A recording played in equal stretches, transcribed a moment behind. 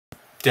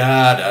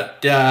Da da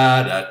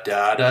da da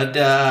da da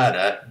da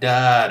da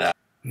da da.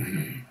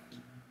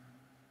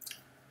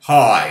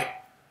 Hi.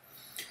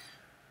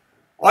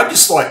 I'd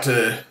just like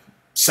to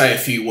say a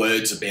few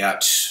words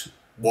about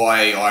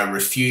why I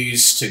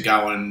refuse to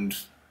go and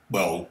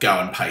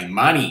pay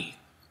money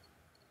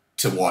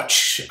to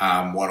watch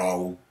what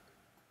I'll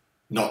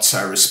not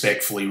so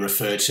respectfully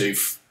refer to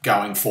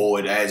going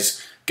forward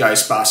as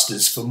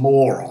Ghostbusters for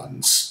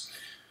Morons.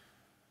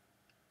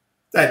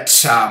 That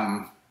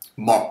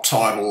mock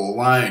title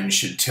alone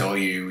should tell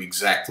you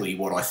exactly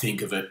what I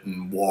think of it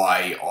and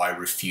why I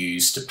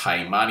refuse to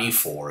pay money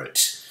for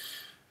it.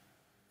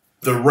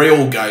 The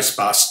real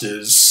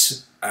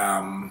Ghostbusters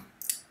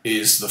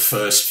is the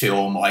first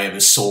film I ever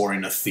saw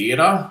in a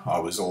theatre. I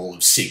was all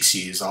of 6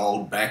 years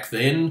old back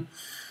then.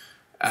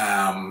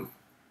 And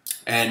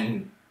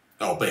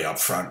I'll be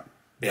upfront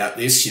about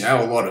this, you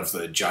know, a lot of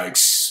the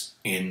jokes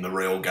in the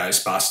real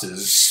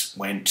Ghostbusters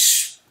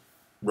went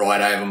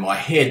right over my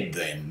head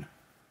then.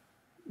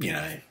 You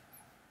know,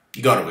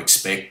 you got to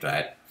expect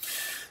that.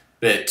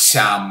 But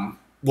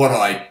what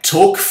I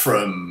took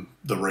from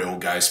the real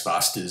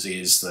Ghostbusters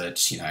is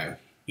that, you know,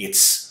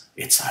 it's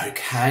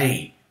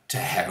okay to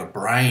have a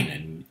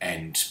brain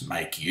and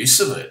make use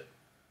of it.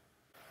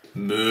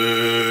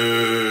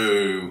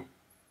 Moo.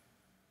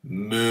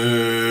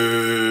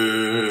 Moo.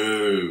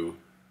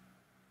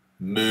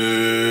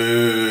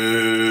 Moo.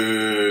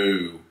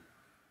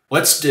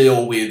 Let's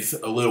deal with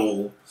a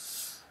little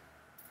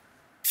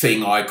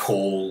thing I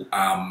call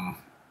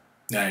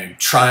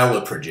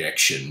trailer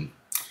projection.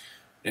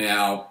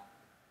 Now,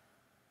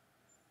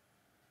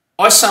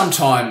 I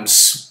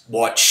sometimes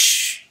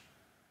watch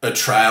a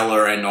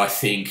trailer and I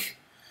think,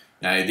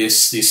 you know,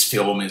 this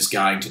film is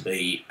going to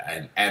be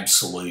an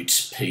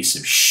absolute piece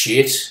of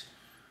shit.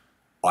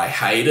 I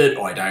hate it.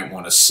 I don't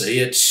want to see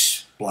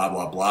it. Blah,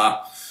 blah,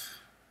 blah.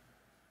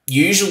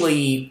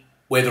 Usually,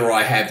 whether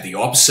I have the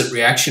opposite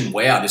reaction,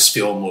 wow, this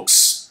film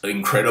looks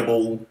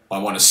incredible, I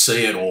want to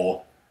see it,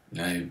 or,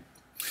 you know,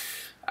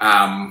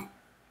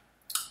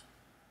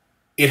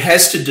 it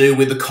has to do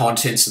with the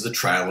contents of the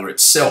trailer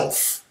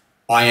itself.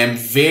 I am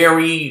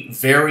very,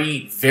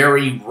 very,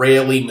 very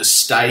rarely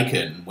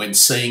mistaken when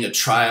seeing a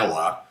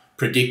trailer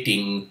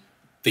predicting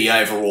the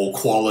overall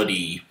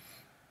quality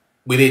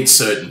within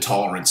certain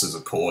tolerances,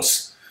 of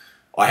course.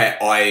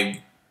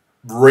 I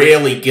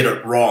rarely get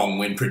it wrong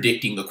when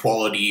predicting the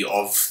quality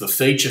of the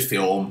feature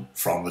film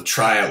from the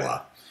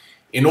trailer.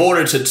 In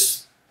order to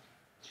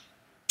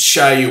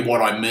show you what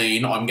I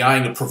mean, I'm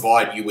going to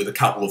provide you with a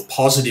couple of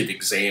positive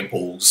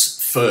examples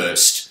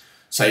first,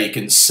 so you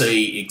can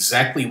see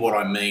exactly what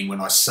I mean when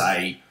I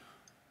say,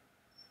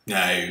 you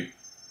know,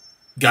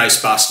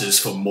 Ghostbusters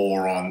for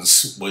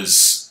Morons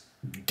was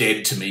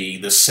dead to me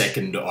the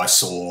second I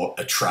saw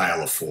a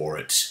trailer for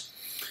it.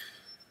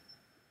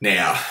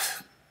 Now,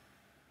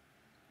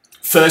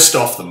 first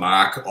off the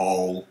mark,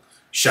 I'll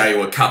show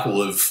you a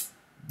couple of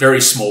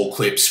very small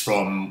clips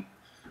from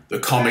the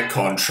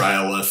Comic-Con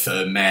trailer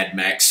for Mad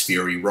Max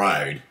Fury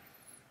Road.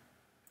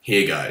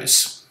 Here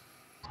goes.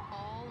 The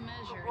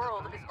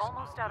world is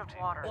almost out of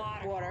water.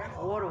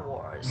 Water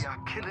wars. We are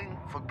killing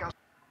for gas.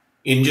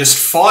 In just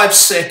 5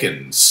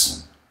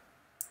 seconds,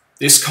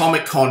 this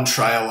Comic-Con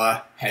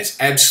trailer has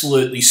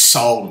absolutely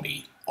sold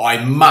me.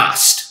 I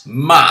must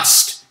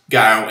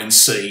go and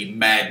see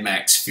Mad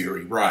Max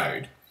Fury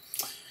Road.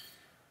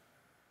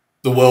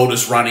 The world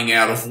is running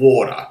out of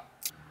water.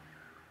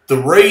 The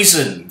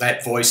reason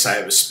that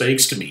voiceover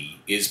speaks to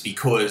me is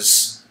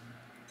because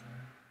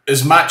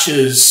as much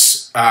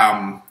as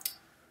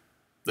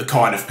the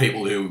kind of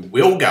people who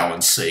will go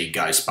and see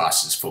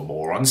Ghostbusters for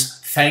Morons,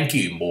 thank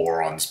you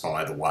morons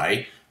by the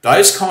way,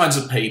 those kinds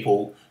of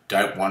people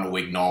don't want to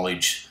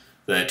acknowledge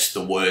that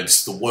the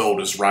words "the world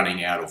is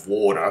running out of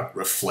water"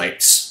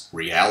 reflects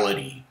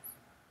reality.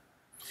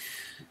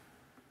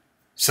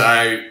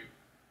 So,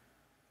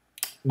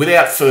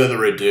 without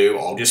further ado,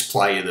 I'll just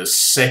play you the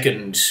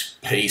second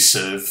piece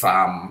of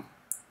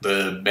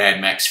the Mad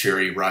Max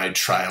Fury Road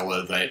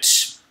trailer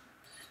that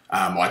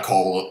I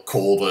call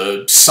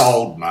the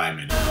sold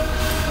moment.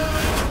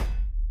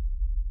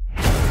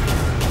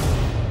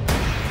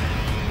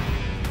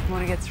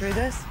 Want to get through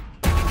this?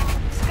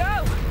 Let's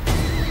go!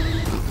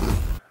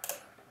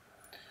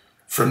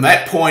 From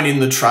that point in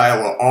the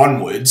trailer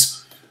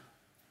onwards,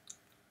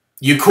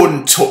 you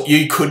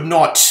could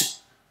not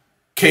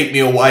keep me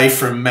away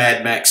from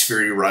Mad Max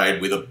Fury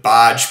Road with a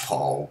barge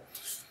pole.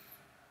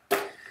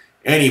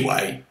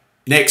 Anyway,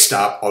 next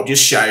up, I'll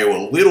just show you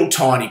a little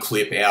tiny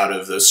clip out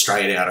of the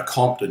Straight Outta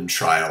Compton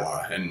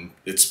trailer, and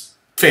it's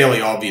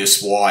fairly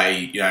obvious why,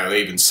 you know,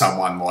 even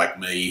someone like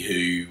me who,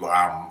 you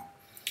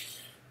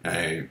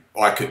know,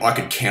 I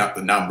could count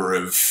the number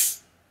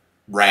of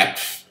rap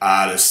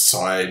artists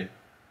I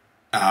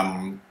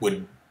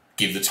would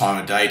give the time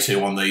of day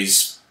to on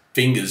these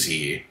fingers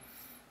here.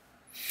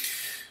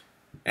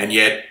 And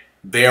yet,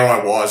 there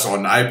I was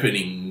on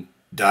opening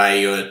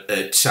day at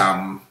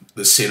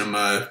the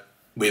cinema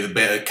with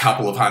about a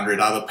couple of hundred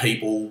other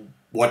people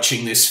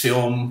watching this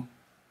film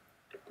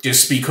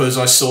just because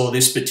I saw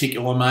this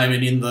particular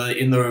moment in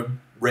the